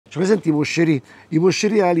Ci presenti i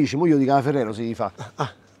moscerini Alice, mo io dico la Ferrero si fa.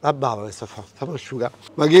 Ah, la bava questa fa, sta asciuga.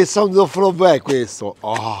 Ma che sound of love è questo?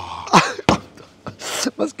 Oh.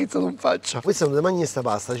 Ma schizzo non faccia. Questa non ti mangi sta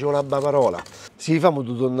pasta, c'è una bavarola. Si fanno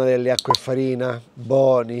tu tonnarelli, acqua e farina,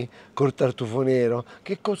 buoni, col tartufo nero,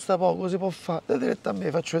 che costa poco, si può fare. Date retta a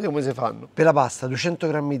me, faccio vedere come si fanno. Per la pasta 200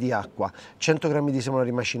 g di acqua, 100 g di semola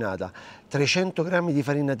rimacinata, 300 g di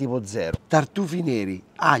farina tipo 0, tartufi neri,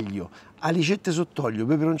 aglio, alicette sott'olio,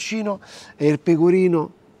 peperoncino e il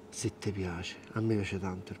pecorino, se ti piace. A me piace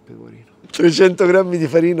tanto il pecorino. 300 g di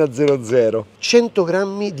farina 00, 100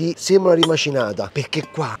 g di semola rimacinata, perché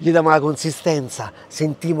qua gli diamo la consistenza,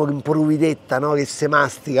 sentiamo che un po' ruvidetta, no? Che si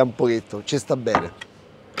mastica un pochetto, ci sta bene.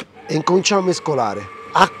 E incominciamo a mescolare.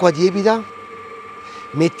 Acqua tiepida,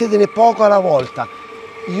 mettetene poco alla volta.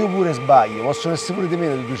 Io pure sbaglio, possono essere pure di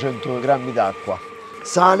meno di 200 g d'acqua.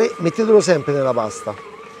 Sale, mettetelo sempre nella pasta.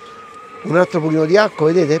 Un altro pochino di acqua,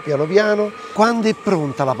 vedete, piano piano. Quando è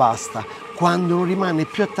pronta la pasta? Quando non rimane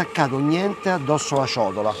più attaccato niente addosso alla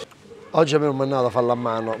ciotola. Oggi a me non mi è andata a farla a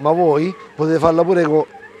mano, ma voi potete farla pure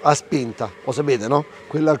a spinta, lo sapete, no?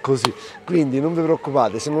 Quella così. Quindi non vi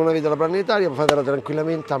preoccupate, se non avete la planetaria fatela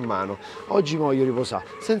tranquillamente a mano. Oggi voglio riposare,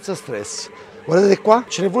 senza stress. Guardate qua,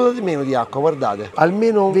 ce ne è voluta di meno di acqua, guardate.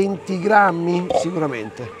 Almeno 20 grammi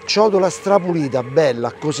sicuramente. Ciotola strapulita,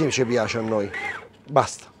 bella, così ci piace a noi.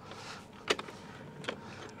 Basta.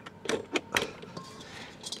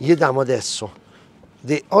 Gli diamo adesso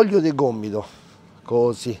olio di gomito,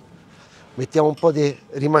 così. Mettiamo un po' di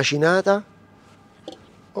rimacinata.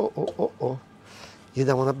 Gli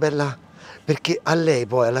diamo una bella... Perché a lei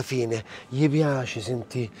poi alla fine gli piace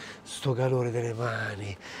sentire sto calore delle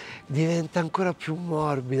mani. Diventa ancora più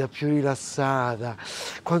morbida, più rilassata.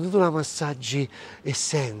 Quando tu la massaggi e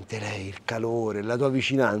sente lei il calore, la tua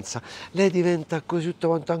vicinanza, lei diventa così tutto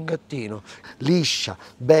quanto un gattino. Liscia,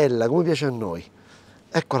 bella, come piace a noi.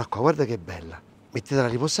 Eccola qua, guarda che bella. Mettetela a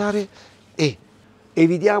riposare e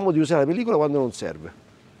evitiamo di usare la pellicola quando non serve.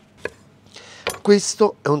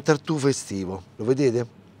 Questo è un tartufo estivo, lo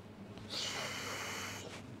vedete?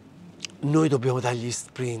 Noi dobbiamo dargli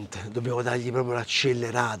sprint, dobbiamo dargli proprio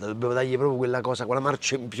l'accelerata, dobbiamo dargli proprio quella cosa, quella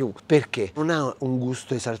marcia in più. Perché? Non ha un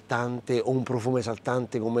gusto esaltante o un profumo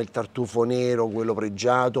esaltante come il tartufo nero, quello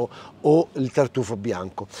pregiato o il tartufo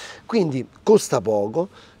bianco. Quindi costa poco,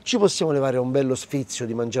 ci possiamo levare un bello sfizio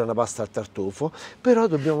di mangiare una pasta al tartufo, però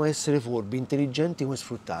dobbiamo essere furbi, intelligenti come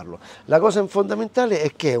sfruttarlo. La cosa fondamentale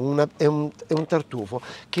è che è un tartufo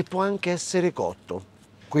che può anche essere cotto.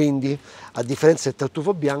 Quindi, a differenza del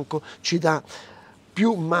tartufo bianco, ci dà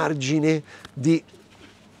più margine di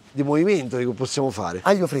movimento che possiamo fare.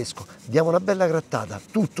 Aglio fresco, diamo una bella grattata,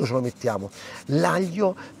 tutto ce lo mettiamo.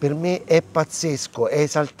 L'aglio per me è pazzesco, è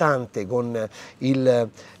esaltante con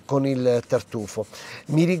il tartufo.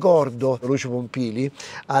 Mi ricordo Lucio Pompili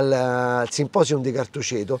al Symposium di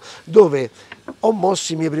Cartoceto, dove ho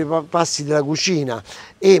mosso i miei primi passi della cucina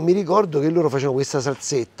e mi ricordo che loro facevano questa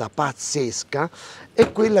salsetta pazzesca,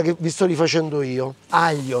 è quella che vi sto rifacendo io.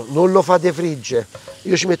 Aglio, non lo fate friggere,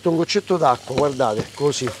 io ci metto un goccetto d'acqua, guardate,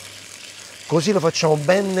 così lo facciamo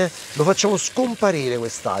bene, lo facciamo scomparire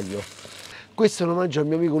quest'aglio. Questo lo mangio al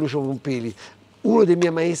mio amico Lucio Pompili, uno dei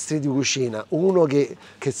miei maestri di cucina, uno che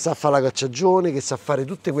sa fare la cacciagione, che sa fare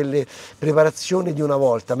tutte quelle preparazioni di una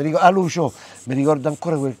volta. Lucio, mi ricordo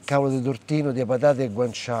ancora quel cavolo di tortino di patate e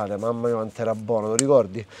guanciale, mamma mia quanto era buono, lo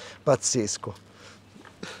ricordi? Pazzesco.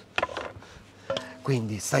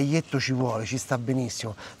 Quindi staglietto ci vuole, ci sta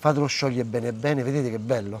benissimo, fatelo sciogliere bene bene, vedete che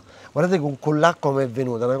bello? Guardate con l'acqua come è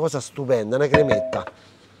venuta, una cosa stupenda, una cremetta.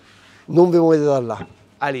 Non vi muovete da là.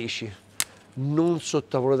 Alici, non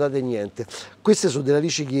sottovalutate niente. Queste sono delle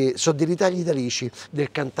alici sono dei ritagli d'alici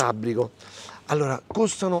del Cantabrico. Allora,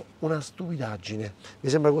 costano una stupidaggine. Mi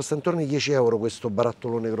sembra costa intorno ai 10 euro questo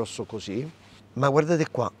barattolone grosso così. Ma guardate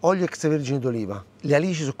qua, olio extravergine d'oliva. Le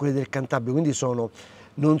alici sono quelle del Cantabrico, quindi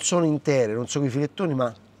non sono intere, non sono i filettoni,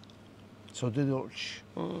 ma sono dei dolci.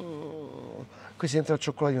 Questi dentro al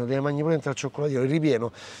cioccolatino, te le mangi pure dentro al cioccolatino, il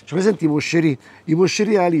ripieno. Ci presenti i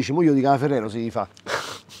moscerini Alice, mo io dico la Ferrero si fa.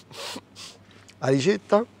 La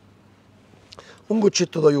ricetta, un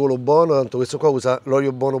goccetto d'olio quello buono, tanto questo qua usa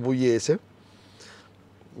l'olio buono pugliese.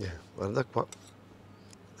 Guarda qua,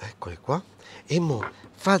 eccole qua. E mo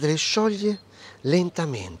fatele sciogliere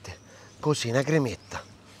lentamente, così, una cremetta.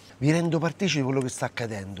 Vi rendo partecipi di quello che sta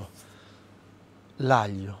accadendo.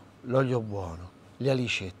 L'aglio, l'olio buono, le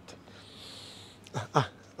alicette.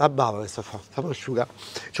 La bava questa fa, fammi asciugare.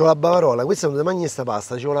 C'ho la bavarola, questa non ti mangi sta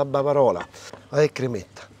pasta, c'ho la bavarola. Guarda che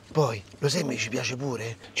cremetta. Poi, lo sai, mi ci piace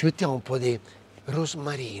pure? Ci mettiamo un po' di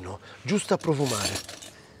rosmarino, giusto a profumare.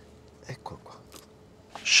 Ecco qua.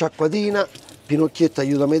 sciacquatina, pinocchietto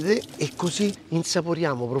aiutami te, e così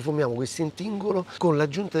insaporiamo, profumiamo questo intingolo con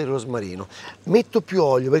l'aggiunta del rosmarino. Metto più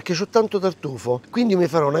olio perché ho tanto tartufo, quindi mi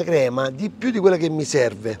farò una crema di più di quella che mi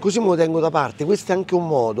serve, così me lo tengo da parte. Questo è anche un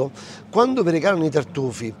modo, quando vi regalano i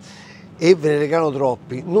tartufi e ve ne regalano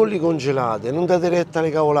troppi, non li congelate, non date retta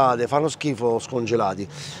alle cavolate, fanno schifo scongelati.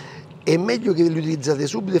 È meglio che li utilizzate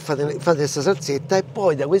subito e fate questa salsetta, e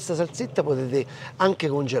poi da questa salsetta potete anche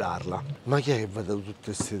congelarla. Ma chi è che va da tutte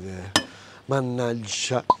queste idee?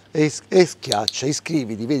 Mannaggia, e schiaccia,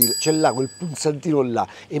 iscriviti, vedi, c'è là quel pulsantino là,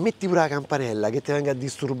 e metti pure la campanella che ti venga a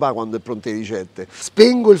disturbare quando è pronte le ricette.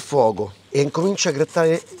 Spengo il fuoco e incomincio a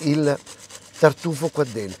grattare il tartufo qua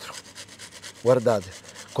dentro. Guardate,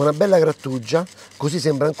 con una bella grattugia, così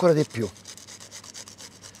sembra ancora di più.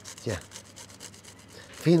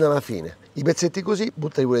 Fino alla fine. I pezzetti così,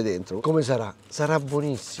 buttali pure dentro. Come sarà? Sarà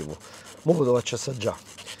buonissimo. Mo ve lo faccio assaggiare.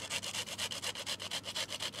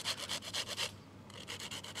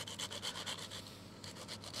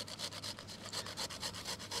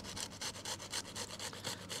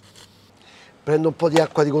 Prendo un po' di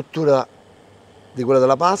acqua di cottura di quella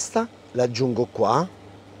della pasta, la aggiungo qua,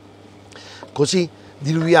 così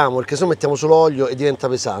diluiamo, perché se no mettiamo solo olio e diventa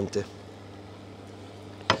pesante.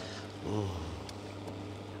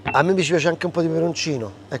 A me mi piace anche un po' di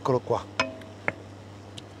peperoncino, eccolo qua.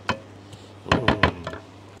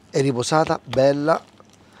 È riposata, bella.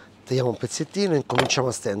 Tagliamo un pezzettino e incominciamo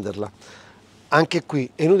a stenderla. Anche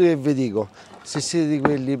qui è inutile che vi dico, se siete di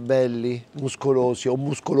quelli belli, muscolosi o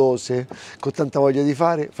muscolose, con tanta voglia di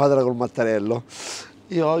fare, fatela col mattarello.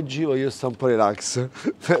 Io oggi voglio stare un po' relax,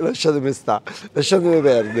 lasciatemi stare, lasciatemi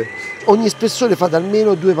perdere. Ogni spessore fate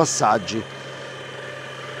almeno 2 passaggi.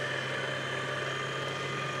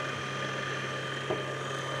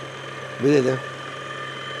 Vedete?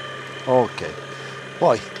 Ok,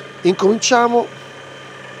 poi incominciamo,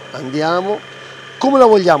 andiamo. Come la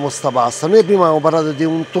vogliamo sta pasta? Noi prima avevamo parlato di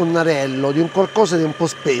un tonnarello, di un qualcosa di un po'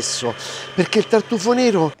 spesso, perché il tartufo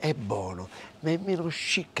nero è buono, ma è meno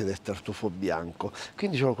chic del tartufo bianco,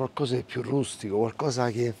 quindi c'è qualcosa di più rustico,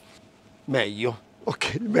 qualcosa che... meglio,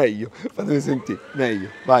 ok, meglio, fatemi sentire, meglio,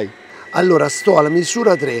 vai. Allora, sto alla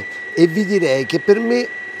misura 3 e vi direi che per me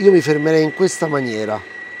io mi fermerei in questa maniera.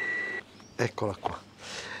 Eccola qua.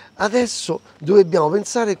 Adesso dobbiamo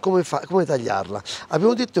pensare come tagliarla.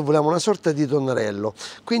 Abbiamo detto che volevamo una sorta di tonnarello,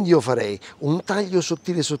 quindi io farei un taglio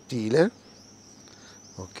sottile sottile,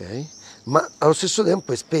 ok? Ma allo stesso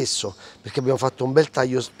tempo è spesso, perché abbiamo fatto un bel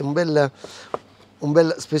taglio, un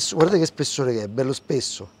bel spesso, guardate che spessore che è, bello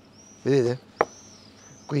spesso, vedete?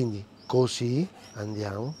 Quindi così,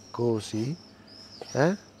 andiamo, così,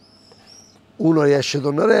 uno riesce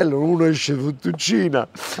tonnarello, uno esce fettuccina,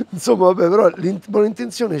 insomma vabbè, però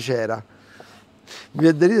l'intenzione c'era. Mi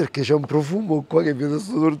viene da ridere perché c'è un profumo qua che viene da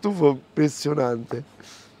sto tartufo impressionante.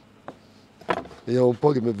 Vediamo un po'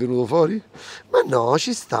 che mi è venuto fuori. Ma no,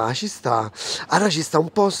 ci sta, ci sta. Allora ci sta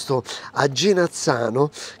un posto a Genazzano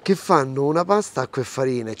che fanno una pasta, acqua e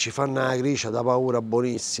farina, e ci fanno una gricia da paura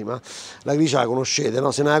buonissima. La gricia la conoscete,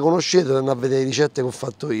 no? Se non la conoscete andate a vedere le ricette che ho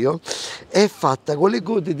fatto io. È fatta con le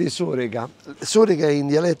code di sorega. Sorega in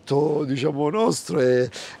dialetto, diciamo, nostro è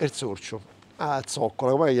il sorcio. Ah,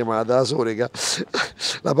 zoccola, come è chiamata? La sorega.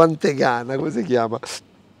 La pantegana, come si chiama?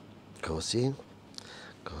 Così,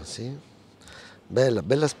 così. Bella,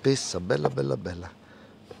 bella spessa, bella, bella, bella.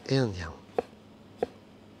 E andiamo.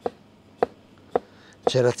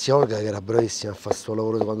 C'era zia Olga che era bravissima a fare questo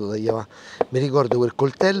lavoro quando tagliava. Mi ricordo quel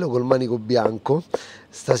coltello col manico bianco,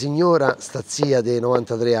 sta signora, sta zia dei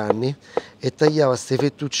 93 anni, e tagliava queste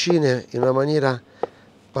fettuccine in una maniera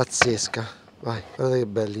pazzesca. Vai, guardate che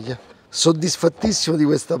belli. Soddisfattissimo di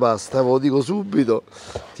questa pasta, ve lo dico subito.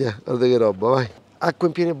 Guardate che roba, vai. Acqua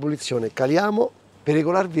in piena ebollizione, caliamo. Per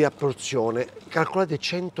regolarvi a porzione, calcolate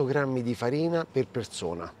 100 grammi di farina per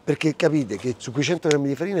persona, perché capite che su quei 100 grammi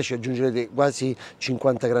di farina ci aggiungerete quasi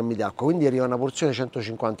 50 grammi di acqua, quindi arriva una porzione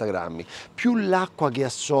 150 grammi, più l'acqua che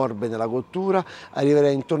assorbe nella cottura arriverà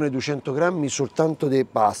intorno ai 200 grammi soltanto di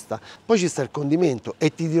pasta. Poi ci sta il condimento,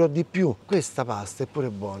 e ti dirò di più, questa pasta è pure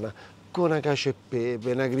buona, con una cacio e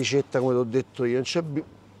pepe, una gricetta come ti ho detto io, non c'è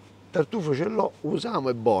tartufo ce l'ho, usiamo,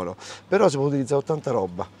 è buono, però si può utilizzare tanta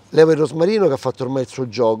roba. Levo il rosmarino che ha fatto ormai il suo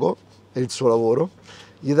gioco e il suo lavoro,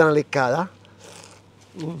 gli dà una leccata,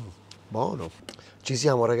 buono. Ci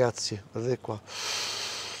siamo ragazzi, guardate qua,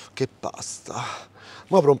 che pasta.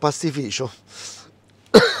 Mo apro un pastificio.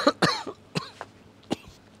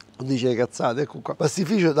 Non dice le cazzate, ecco qua,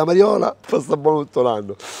 pastificio da Mariola, pasta buono tutto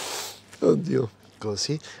l'anno. Oddio,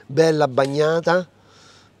 così, bella bagnata.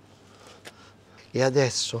 E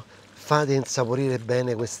adesso fate insaporire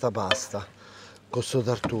bene questa pasta con sto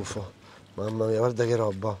tartufo. Mamma mia, guarda che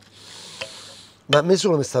roba. Ma a me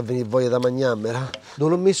solo mi sta a venire voglia da mangiarmela.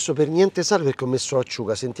 Non ho messo per niente sale perché ho messo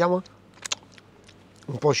l'acciuga. Sentiamo.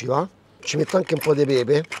 Un po' ci va. Ci metto anche un po' di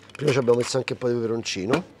pepe. Prima ci abbiamo messo anche un po' di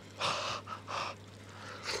peperoncino.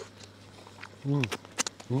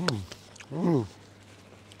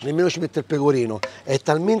 Nemmeno ci mette il pecorino. È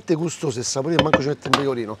talmente gustoso e saporito che manco ci mette il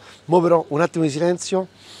pecorino. Mo però un attimo di silenzio.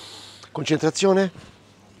 Concentrazione.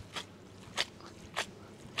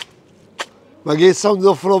 Ma che sound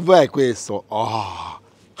of love è questo? Oh.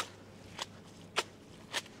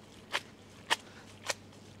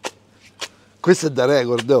 Questo è da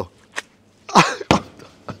record, oh.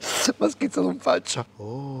 Ma schizzato in faccia.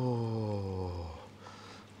 Oh.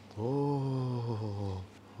 Oh.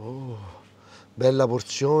 Oh. Bella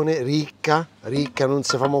porzione, ricca, ricca, non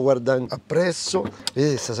si famo guardare appresso.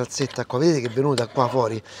 Vedete questa salsetta qua, vedete che è venuta qua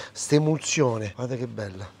fuori? Sta emulsione, guarda che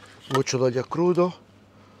bella. Un goccio d'olio a crudo,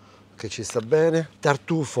 che ci sta bene.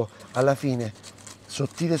 Tartufo, alla fine,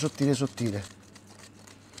 sottile, sottile, sottile.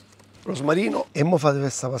 Rosmarino. E mo fate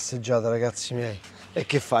questa passeggiata, ragazzi miei. E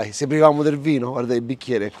che fai? Se privamo del vino? Guarda il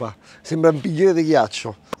bicchiere qua. Sembra un bicchiere di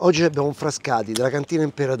ghiaccio. Oggi abbiamo un frascati della cantina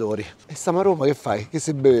Imperatori. E stiamo a Roma, che fai? Che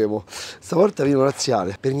se bevevo? Stavolta vino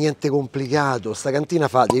laziale. Per niente complicato. Sta cantina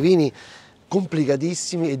fa dei vini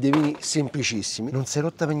complicatissimi e dei vini semplicissimi. Non si è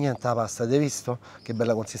rotta per niente la pasta. Avete visto? Che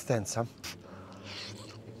bella consistenza?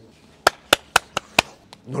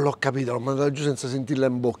 Non l'ho capita, l'ho mandata giù senza sentirla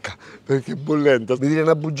in bocca. Perché è bollente. Mi dire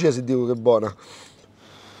una bugia se dico che è buona.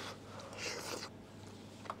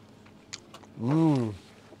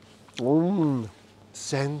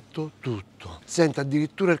 Sento tutto. Sento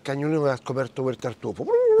addirittura il cagnolino che ha scoperto quel tartufo.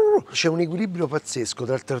 C'è un equilibrio pazzesco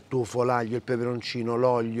tra il tartufo, l'aglio, il peperoncino,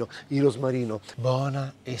 l'olio, il rosmarino.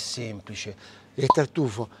 Buona e semplice. E il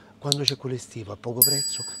tartufo, quando c'è quello estivo a poco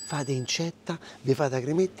prezzo, fate incetta, vi fate la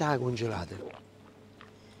cremetta e la congelate.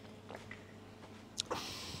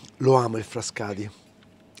 Lo amo il frascati.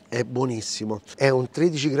 È buonissimo. È un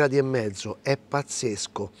 13 gradi e mezzo, è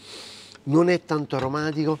pazzesco. Non è tanto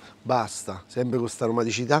aromatico, basta, sempre con questa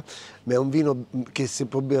aromaticità, ma è un vino che si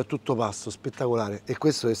può bere a tutto pasto, spettacolare. E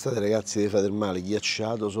questo d'estate, ragazzi, deve fare del male,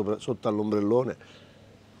 ghiacciato sotto all'ombrellone.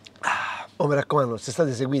 Oh, mi raccomando,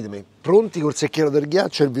 quest'estate seguitemi, pronti col secchiero del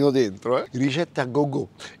ghiaccio e il vino dentro, Ricette a go go,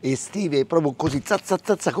 estive, proprio così, zazza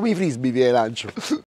zazza, come i frisbee vi lancio.